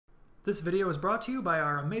This video is brought to you by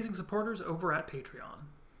our amazing supporters over at Patreon.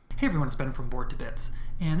 Hey everyone, it's Ben from Board to Bits,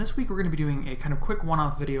 and this week we're going to be doing a kind of quick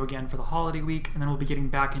one-off video again for the holiday week, and then we'll be getting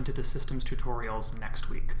back into the systems tutorials next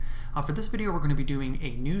week. For this video we're going to be doing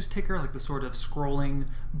a news ticker, like the sort of scrolling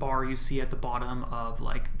bar you see at the bottom of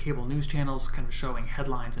like cable news channels, kind of showing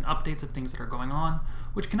headlines and updates of things that are going on,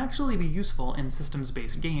 which can actually be useful in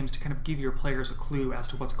systems-based games to kind of give your players a clue as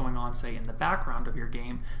to what's going on, say, in the background of your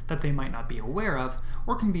game that they might not be aware of,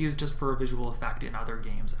 or can be used just for a visual effect in other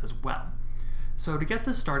games as well. So to get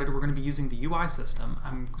this started, we're going to be using the UI system.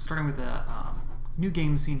 I'm starting with a new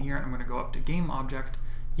game scene here, and I'm going to go up to Game Object,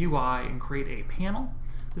 UI, and create a panel.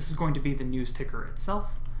 This is going to be the news ticker itself.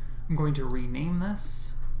 I'm going to rename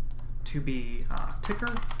this to be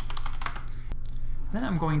ticker. Then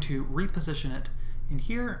I'm going to reposition it in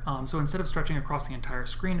here. So instead of stretching across the entire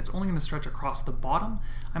screen, it's only going to stretch across the bottom.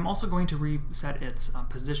 I'm also going to reset its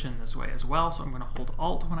position this way as well. So I'm going to hold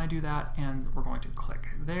Alt when I do that, and we're going to click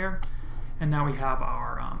there. And now we have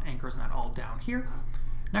our anchors and that all down here.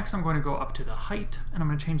 Next, I'm going to go up to the height, and I'm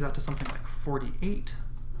going to change that to something like 48.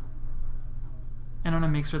 And I'm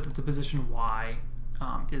going to make sure that the position Y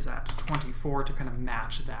is at 24 to kind of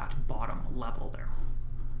match that bottom level there.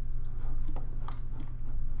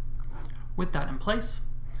 With that in place,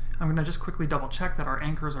 I'm going to just quickly double check that our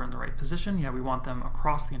anchors are in the right position. Yeah, we want them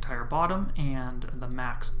across the entire bottom, and the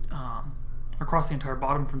max across the entire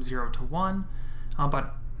bottom from 0 to 1,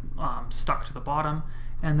 but stuck to the bottom.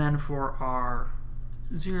 And then for our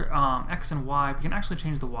X and Y, we can actually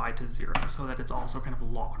change the Y to 0 so that it's also kind of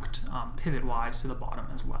locked pivot-wise to the bottom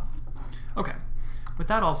as well. Okay, with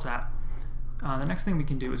that all set, the next thing we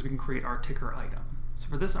can do is we can create our ticker item. So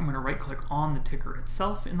for this, I'm going to right-click on the ticker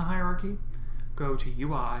itself in the hierarchy, go to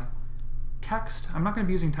UI, text. I'm not going to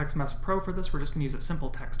be using TextMesh Pro for this. We're just going to use a simple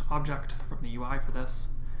text object from the UI for this.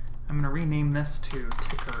 I'm going to rename this to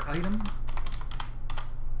ticker item.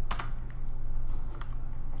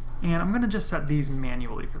 And I'm going to just set these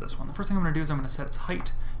manually for this one. The first thing I'm going to do is I'm going to set its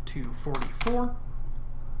height to 44.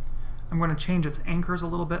 I'm going to change its anchors a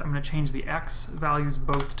little bit. I'm going to change the X values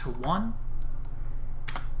both to 1.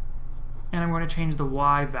 And I'm going to change the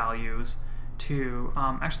Y values to,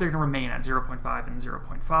 actually they're going to remain at 0.5 and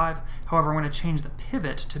 0.5. However, I'm going to change the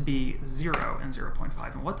pivot to be 0 and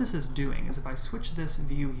 0.5. And what this is doing is if I switch this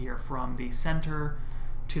view here from the center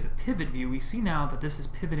to the pivot view, we see now that this is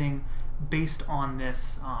pivoting based on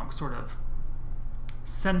this sort of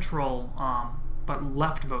central but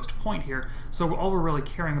leftmost point here. So all we're really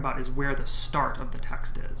caring about is where the start of the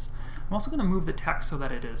text is. I'm also going to move the text so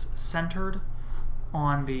that it is centered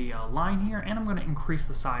on the line here, and I'm going to increase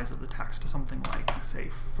the size of the text to something like, say,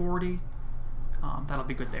 40. That'll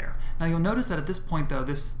be good there. Now you'll notice that at this point, though,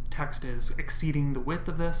 this text is exceeding the width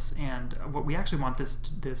of this, and what we actually want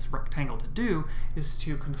this rectangle to do is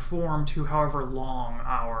to conform to however long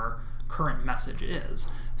our current message is.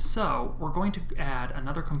 So we're going to add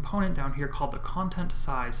another component down here called the content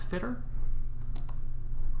size fitter,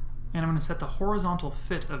 and I'm going to set the horizontal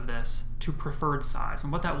fit of this to preferred size.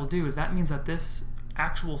 And what that will do is that means that this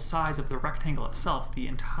actual size of the rectangle itself, the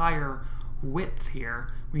entire width here,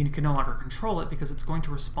 we can no longer control it because it's going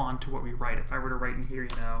to respond to what we write. If I were to write in here,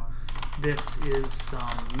 you know, this is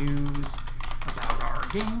some news about our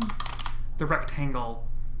game, the rectangle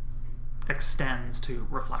extends to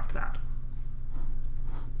reflect that.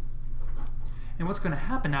 And what's going to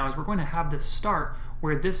happen now is we're going to have this start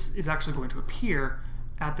where this is actually going to appear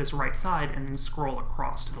at this right side and then scroll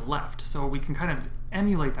across to the left. So we can kind of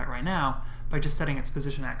emulate that right now by just setting its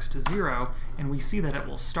position X to 0, and we see that it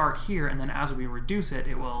will start here, and then as we reduce it,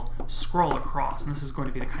 it will scroll across, and this is going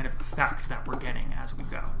to be the kind of effect that we're getting as we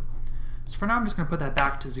go. So for now, I'm just going to put that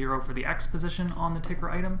back to 0 for the X position on the ticker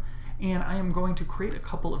item, and I am going to create a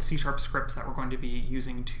couple of C# scripts that we're going to be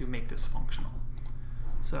using to make this functional.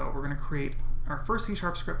 So we're going to create our first C#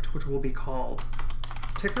 script, which will be called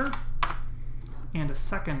ticker, and a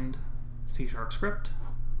second C# script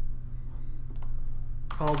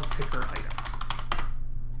called ticker item.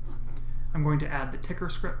 I'm going to add the ticker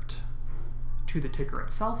script to the ticker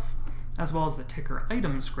itself, as well as the ticker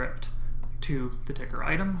item script to the ticker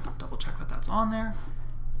item. Double check that that's on there.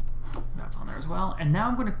 That's on there as well. And now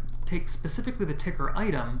I'm going to take specifically the ticker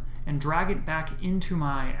item and drag it back into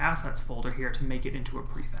my assets folder here to make it into a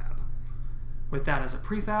prefab. With that as a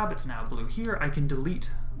prefab, it's now blue here. I can delete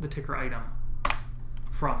the ticker item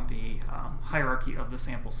from the hierarchy of the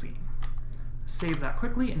sample scene. Save that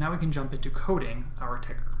quickly, and now we can jump into coding our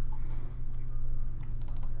ticker.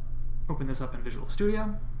 Open this up in Visual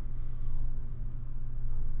Studio.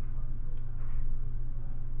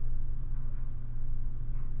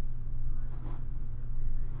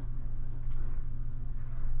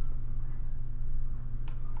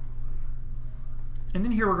 And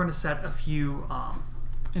in here we're going to set a few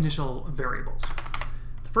initial variables.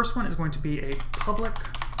 The first one is going to be a public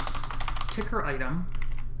ticker item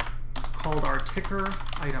called our ticker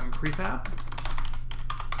item prefab.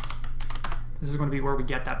 This is going to be where we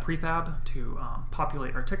get that prefab to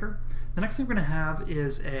populate our ticker. The next thing we're going to have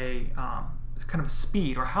is a kind of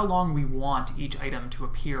speed, or how long we want each item to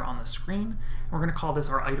appear on the screen. And we're going to call this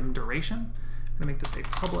our item duration. We're going to make this a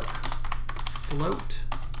public float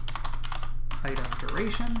item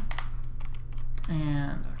duration.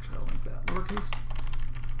 And actually I'll make that lowercase.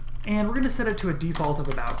 And we're going to set it to a default of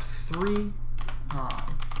about 3.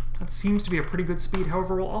 That seems to be a pretty good speed.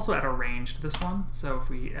 However, we'll also add a range to this one. So if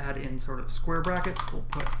we add in sort of square brackets, we'll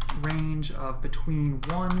put range of between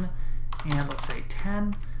 1 and let's say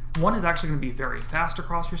 10. 1 is actually going to be very fast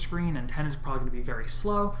across your screen, and 10 is probably going to be very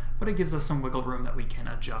slow, but it gives us some wiggle room that we can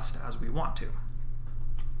adjust as we want to.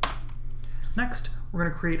 Next, we're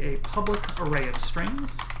going to create a public array of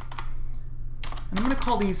strings. And I'm going to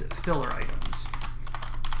call these filler items.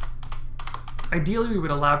 Ideally, we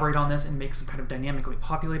would elaborate on this and make some kind of dynamically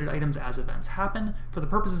populated items as events happen. For the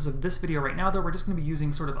purposes of this video right now, though, we're just going to be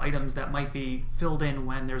using sort of items that might be filled in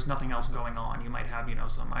when there's nothing else going on. You might have, you know,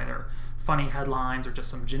 some either funny headlines or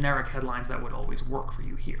just some generic headlines that would always work for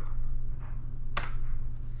you here.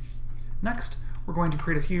 Next, we're going to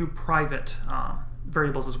create a few private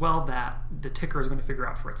variables as well that the ticker is going to figure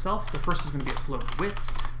out for itself. The first is going to be a float width.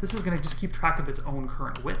 This is going to just keep track of its own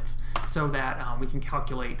current width so that we can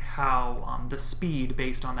calculate how the speed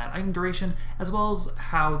based on that item duration, as well as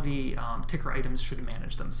how the ticker items should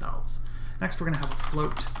manage themselves. Next, we're going to have a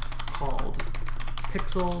float called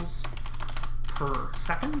pixels per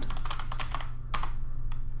second.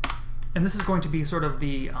 And this is going to be sort of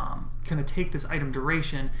the kind of take this item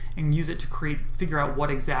duration and use it to figure out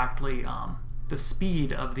what exactly the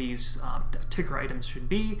speed of these ticker items should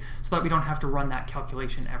be, so that we don't have to run that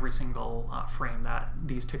calculation every single frame that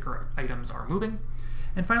these ticker items are moving.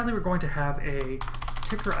 And finally, we're going to have a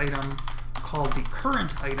ticker item called the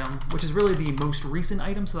current item, which is really the most recent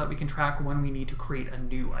item, so that we can track when we need to create a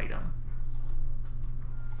new item.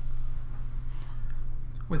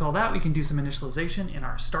 With all that, we can do some initialization in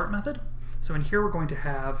our start method. So in here, we're going to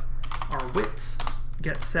have our width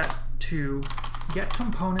get set to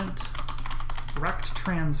getComponent rect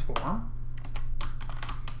transform,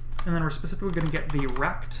 and then we're specifically going to get the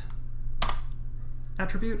rect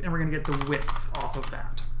attribute, and we're going to get the width off of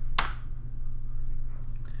that.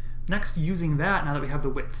 Next, using that, now that we have the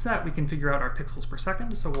width set, we can figure out our pixels per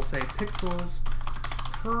second. So we'll say pixels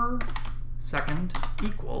per second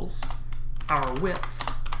equals our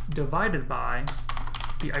width divided by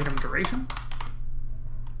the item duration.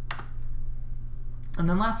 And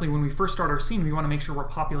then lastly, when we first start our scene, we want to make sure we're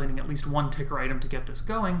populating at least one ticker item to get this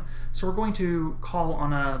going. So we're going to call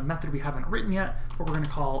on a method we haven't written yet, but we're going to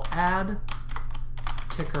call add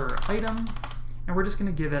ticker item, and we're just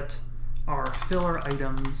going to give it our filler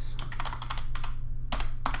items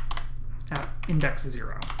at index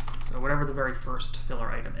 0. So whatever the very first filler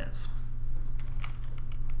item is.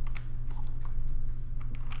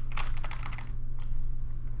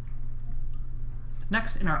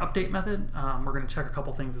 Next, in our update method, we're going to check a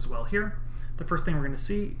couple things as well here. The first thing we're going to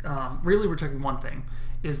see, really we're checking one thing,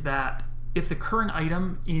 is that if the current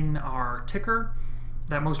item in our ticker,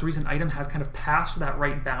 that most recent item has kind of passed that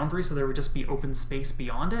right boundary, so there would just be open space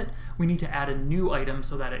beyond it, we need to add a new item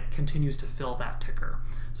so that it continues to fill that ticker.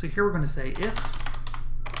 So here we're going to say if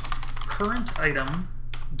current item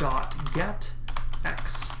dot get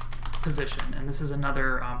x position, and this is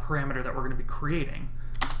another parameter that we're going to be creating,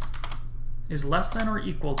 is less than or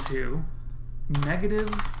equal to negative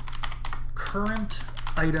current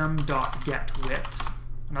item dot get width,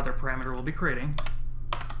 another parameter we'll be creating.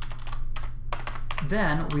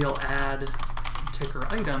 Then we'll add ticker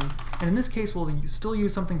item, and in this case we'll still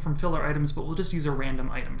use something from filler items, but we'll just use a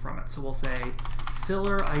random item from it. So we'll say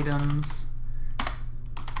filler items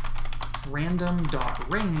random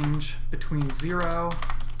dot range between 0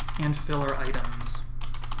 and filler items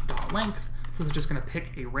dot length. So it's just going to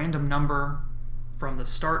pick a random number from the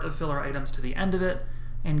start of filler items to the end of it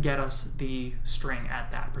and get us the string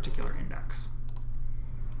at that particular index.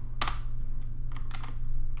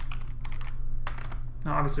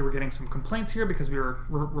 Now obviously we're getting some complaints here because we're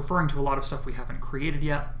referring to a lot of stuff we haven't created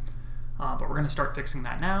yet, but we're going to start fixing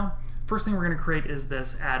that now. First thing we're going to create is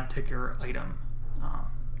this add ticker item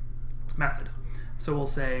method. So we'll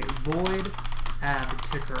say void add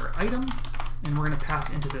ticker item, and we're going to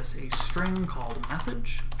pass into this a string called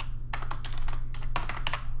message.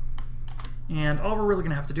 And all we're really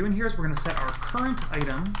going to have to do in here is we're going to set our current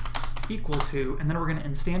item equal to, and then we're going to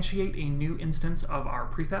instantiate a new instance of our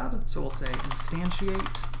prefab. So we'll say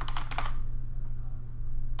instantiate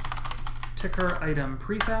ticker item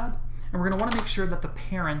prefab, and we're going to want to make sure that the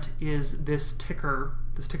parent is this ticker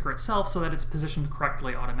itself so that it's positioned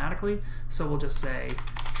correctly automatically. So we'll just say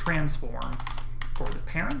transform for the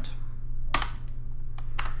parent,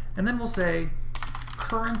 and then we'll say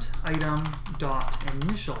current item dot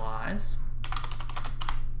initialize,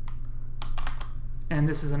 and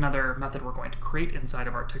this is another method we're going to create inside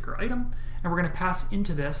of our ticker item, and we're going to pass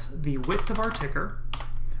into this the width of our ticker.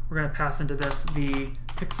 We're going to pass into this the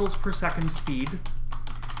pixels per second speed,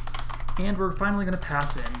 and we're finally going to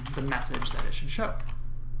pass in the message that it should show.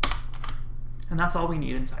 And that's all we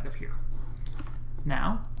need inside of here.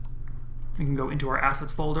 Now, you can go into our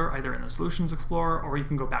assets folder, either in the Solutions Explorer, or you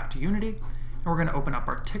can go back to Unity, and we're going to open up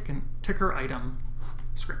our ticker item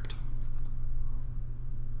script.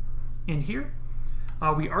 In here,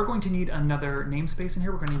 we are going to need another namespace in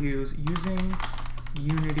here. We're going to use using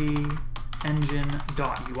Unity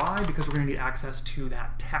engine.ui because we're going to need access to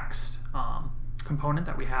that text component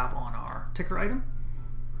that we have on our ticker item.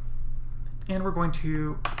 And we're going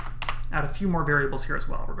to add a few more variables here as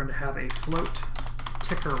well. We're going to have a float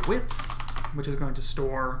ticker width, which is going to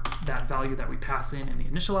store that value that we pass in the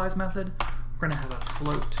initialize method. We're going to have a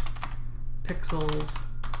float pixels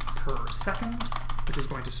per second, which is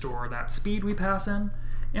going to store that speed we pass in.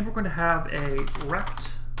 And we're going to have a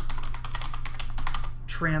rect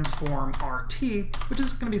transform RT, which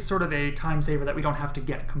is going to be sort of a time saver that we don't have to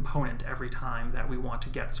get component every time that we want to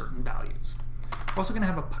get certain values. We're also going to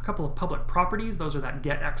have a couple of public properties. Those are that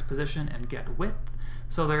get x position and get width.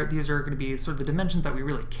 So these are going to be sort of the dimensions that we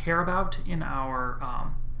really care about in our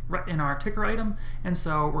ticker item, and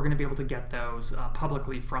so we're going to be able to get those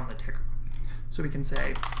publicly from the ticker. So we can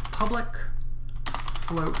say public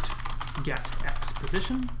float get x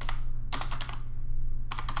position.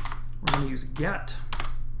 We're going to use get,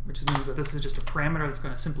 which means that this is just a parameter that's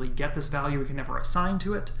going to simply get this value. We can never assign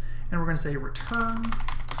to it. And we're going to say return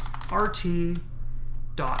rt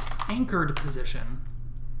dot anchored position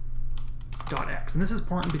dot x. And this is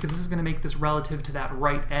important because this is going to make this relative to that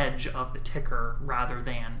right edge of the ticker rather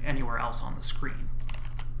than anywhere else on the screen.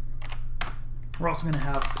 We're also going to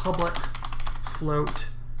have public float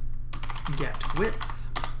get width,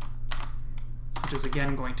 which is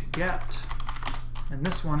again going to get, and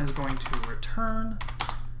this one is going to return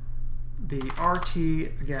the rt,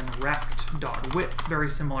 again, rect.width, very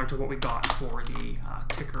similar to what we got for the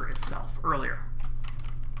ticker itself earlier.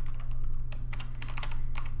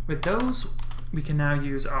 With those, we can now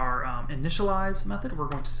use our initialize method. We're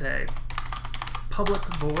going to say public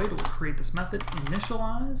void, we'll create this method,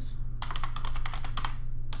 initialize.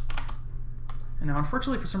 And now,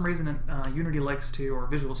 unfortunately, for some reason, Unity likes to, or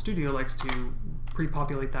Visual Studio likes to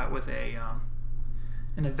pre-populate that with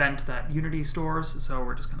an event that Unity stores, so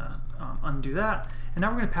we're just going to undo that. And now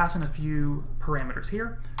we're going to pass in a few parameters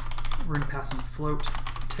here. We're going to pass in float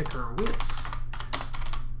ticker width,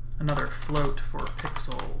 another float for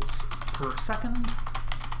pixels per second,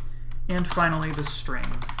 and finally the string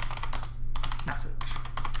message.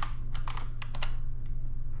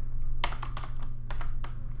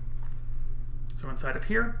 So inside of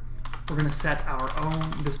here, we're going to set our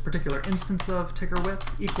own, this particular instance of ticker width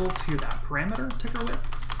equal to that parameter ticker width.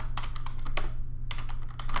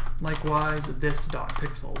 Likewise, this dot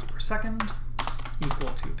pixels per second equal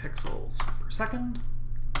to pixels per second.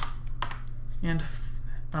 And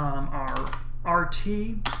our RT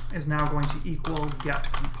is now going to equal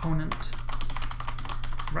get component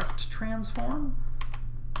rect transform.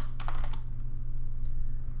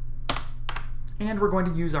 And we're going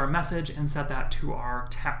to use our message and set that to our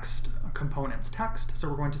text components text. So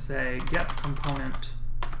we're going to say get component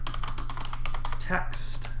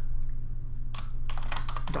text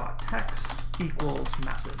dot text equals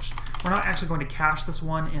message. We're not actually going to cache this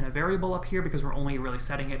one in a variable up here because we're only really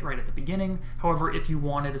setting it right at the beginning. However, if you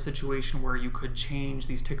wanted a situation where you could change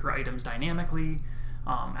these ticker items dynamically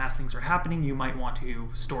as things are happening, you might want to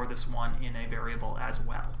store this one in a variable as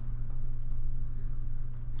well.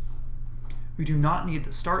 We do not need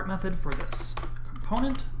the start method for this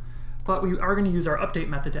component, but we are going to use our update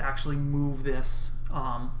method to actually move this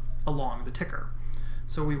along the ticker.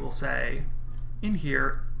 So we will say in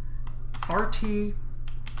here rt.position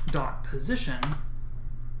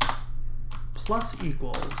plus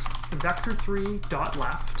equals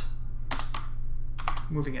vector3.left,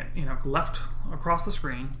 moving it left across the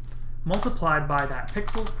screen, multiplied by that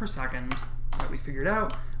pixels per second that we figured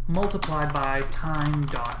out, multiplied by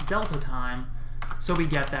time.delta time, so we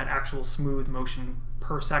get that actual smooth motion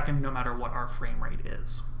per second no matter what our frame rate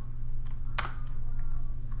is.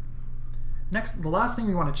 Next, the last thing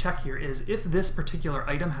we want to check here is if this particular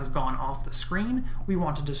item has gone off the screen, we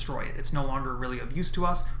want to destroy it. It's no longer really of use to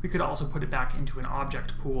us. We could also put it back into an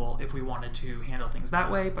object pool if we wanted to handle things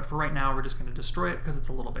that way, but for right now we're just going to destroy it because it's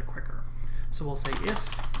a little bit quicker. So we'll say if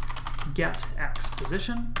get x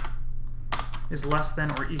position is less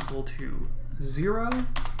than or equal to 0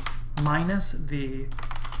 minus the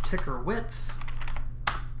ticker width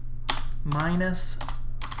minus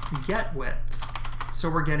get width. So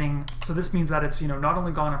we're getting, so this means that it's, not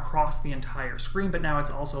only gone across the entire screen, but now it's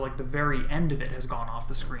also like the very end of it has gone off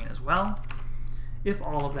the screen as well. If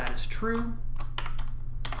all of that is true,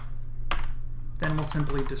 then we'll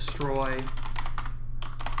simply destroy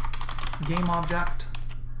game object,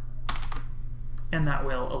 and that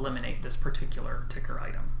will eliminate this particular ticker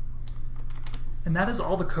item. And that is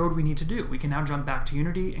all the code we need to do. We can now jump back to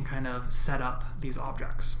Unity and kind of set up these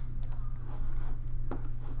objects.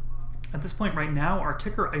 At this point right now, our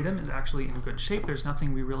ticker item is actually in good shape. There's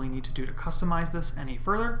nothing we really need to do to customize this any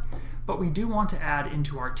further, but we do want to add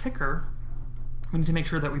into our ticker, we need to make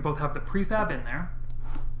sure that we both have the prefab in there.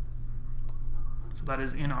 So that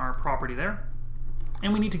is in our property there.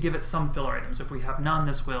 And we need to give it some filler items. If we have none,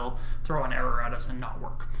 this will throw an error at us and not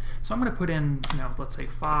work. So I'm going to put in, let's say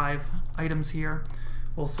 5 items here.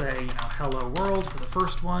 We'll say, hello world for the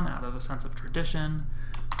first one out of a sense of tradition.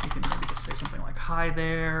 You can maybe just say something like, hi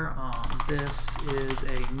there, this is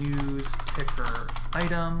a news ticker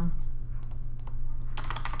item.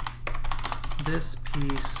 This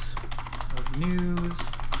piece of news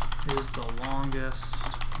is the longest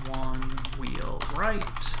one we'll write.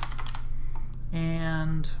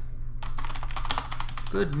 And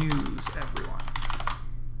good news, everyone.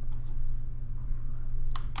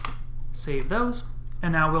 Save those.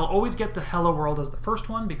 And now we'll always get the hello world as the first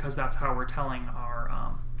one because that's how we're telling our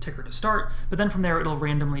ticker to start, but then from there it'll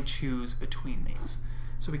randomly choose between these.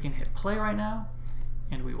 So we can hit play right now,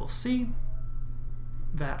 and we will see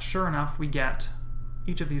that sure enough we get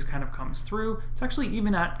each of these kind of comes through. It's actually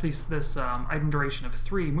even at this item duration of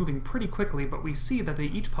 3 moving pretty quickly, but we see that they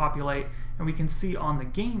each populate, and we can see on the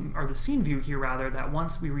game, or the scene view here rather, that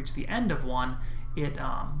once we reach the end of one,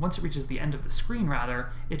 once it reaches the end of the screen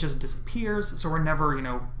rather, it just disappears, so we're never,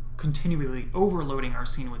 continually overloading our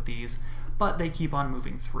scene with these, but they keep on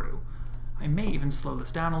moving through. I may even slow this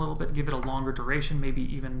down a little bit, give it a longer duration, maybe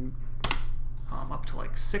even up to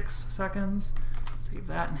like 6 seconds. Save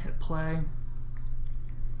that and hit play.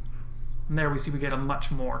 And there we see we get a much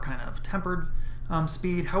more kind of tempered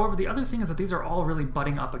speed. However, the other thing is that these are all really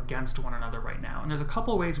butting up against one another right now. And there's a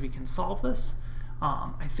couple ways we can solve this.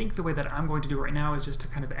 I think the way that I'm going to do right now is just to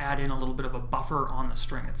kind of add in a little bit of a buffer on the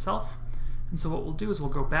string itself. And so what we'll do is we'll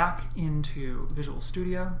go back into Visual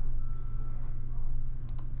Studio,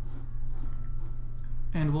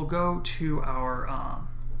 and we'll go to our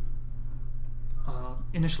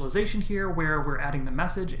initialization here where we're adding the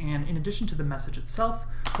message, and in addition to the message itself,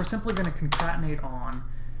 we're simply going to concatenate on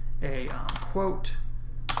a quote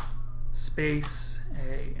space,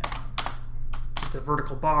 just a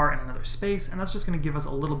vertical bar and another space, and that's just going to give us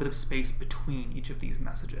a little bit of space between each of these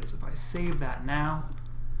messages. If I save that now,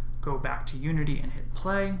 go back to Unity and hit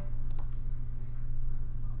play,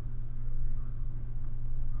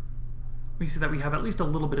 we see that we have at least a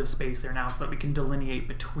little bit of space there now so that we can delineate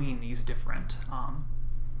between these different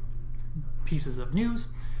pieces of news.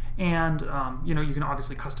 And you can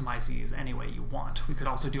obviously customize these any way you want. We could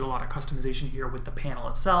also do a lot of customization here with the panel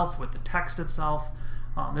itself, with the text itself.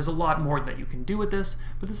 There's a lot more that you can do with this,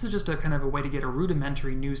 but this is just a kind of a way to get a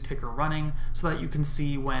rudimentary news ticker running so that you can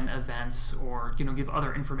see when events or give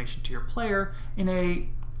other information to your player in a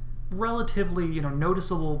relatively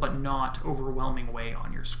noticeable but not overwhelming way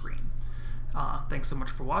on your screen. Thanks so much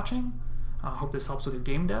for watching. Hope this helps with your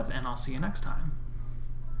game dev, and I'll see you next time.